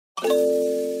Dad,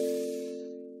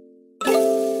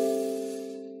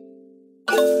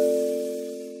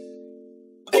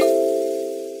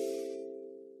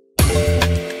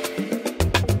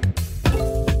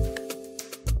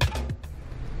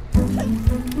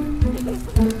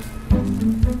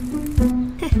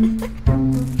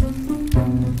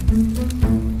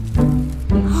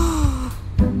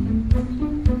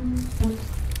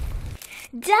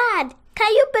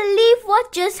 can you believe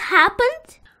what just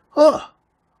happened? Oh,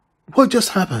 what just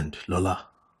happened, Lola?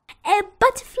 A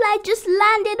butterfly just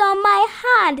landed on my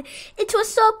hand. It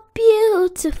was so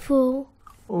beautiful.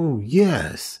 Oh,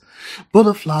 yes.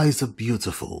 Butterflies are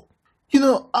beautiful. You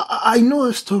know, I know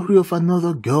a story of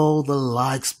another girl that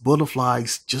likes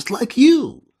butterflies just like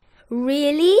you.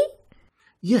 Really?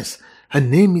 Yes, her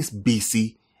name is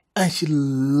BC, and she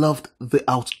loved the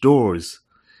outdoors.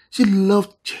 She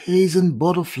loved chasing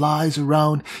butterflies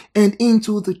around and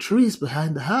into the trees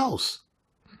behind the house.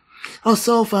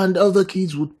 Herself and other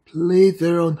kids would play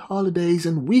there on holidays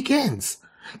and weekends,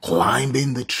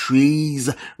 climbing the trees,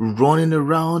 running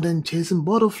around and chasing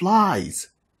butterflies.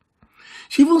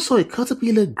 She even saw a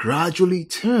caterpillar gradually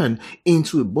turn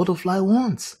into a butterfly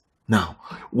once. Now,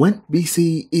 when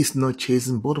BC is not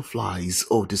chasing butterflies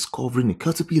or discovering a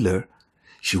caterpillar,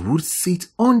 she would sit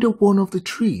under one of the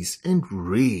trees and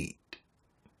read.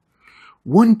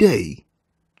 One day,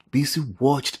 BC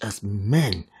watched as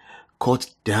men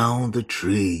cut down the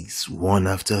trees one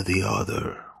after the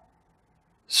other.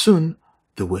 Soon,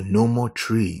 there were no more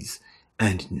trees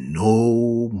and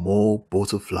no more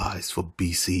butterflies for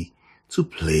BC to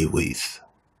play with.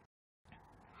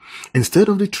 Instead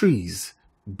of the trees,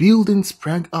 buildings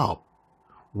sprang up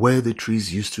where the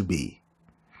trees used to be.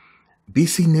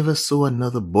 BC never saw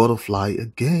another butterfly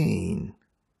again.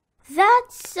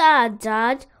 That's sad,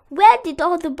 Dad. Where did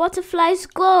all the butterflies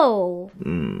go?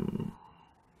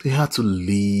 They had to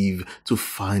leave to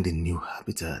find a new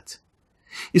habitat.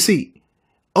 You see,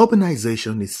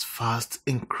 urbanization is fast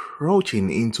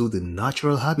encroaching into the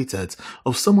natural habitat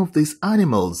of some of these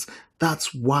animals.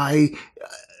 That's why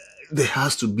there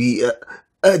has to be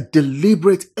a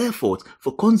deliberate effort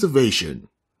for conservation.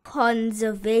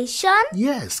 Conservation?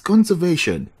 Yes,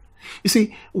 conservation. You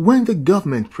see, when the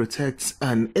government protects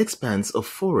an expanse of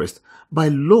forest by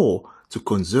law to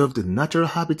conserve the natural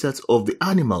habitat of the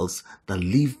animals that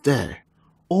live there,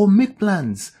 or make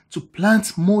plans to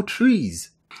plant more trees,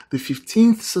 the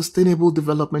 15th Sustainable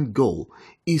Development Goal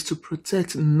is to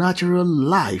protect natural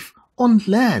life on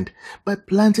land by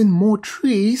planting more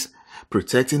trees,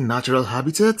 protecting natural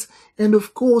habitats, and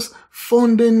of course,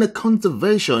 funding the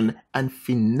conservation and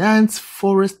finance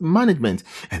forest management,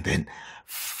 and then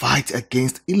fight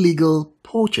against illegal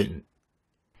poaching.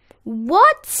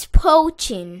 What's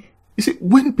poaching? You see,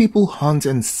 when people hunt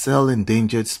and sell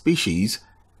endangered species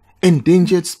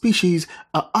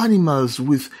are animals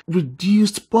with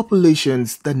reduced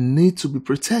populations that need to be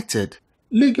protected.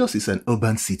 Lagos is an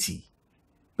urban city,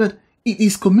 but it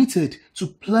is committed to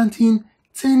planting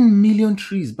 10 million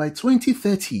trees by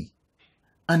 2030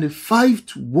 and a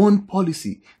 5-to-1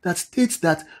 policy that states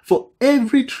that for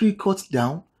every tree cut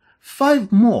down,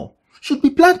 5 more should be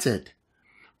planted.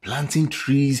 Planting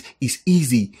trees is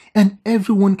easy and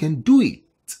everyone can do it.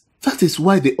 That is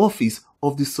why the Office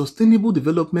of the Sustainable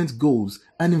Development Goals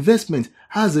and Investment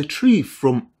has a Tree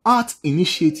from Art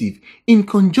initiative in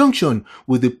conjunction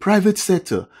with the private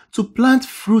sector to plant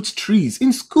fruit trees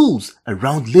in schools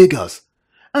around Lagos.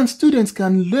 And students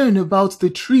can learn about the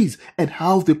trees and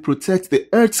how they protect the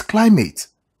Earth's climate.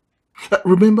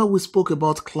 Remember we spoke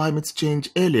about climate change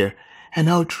earlier and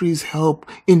how trees help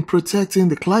in protecting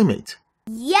the climate.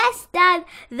 Yes, Dad.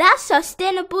 That's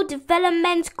Sustainable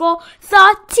Development Goal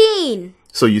 13.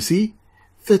 So you see,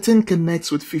 13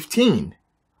 connects with 15.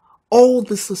 All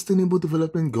the Sustainable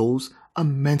Development Goals are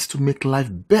meant to make life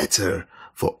better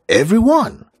for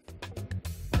everyone.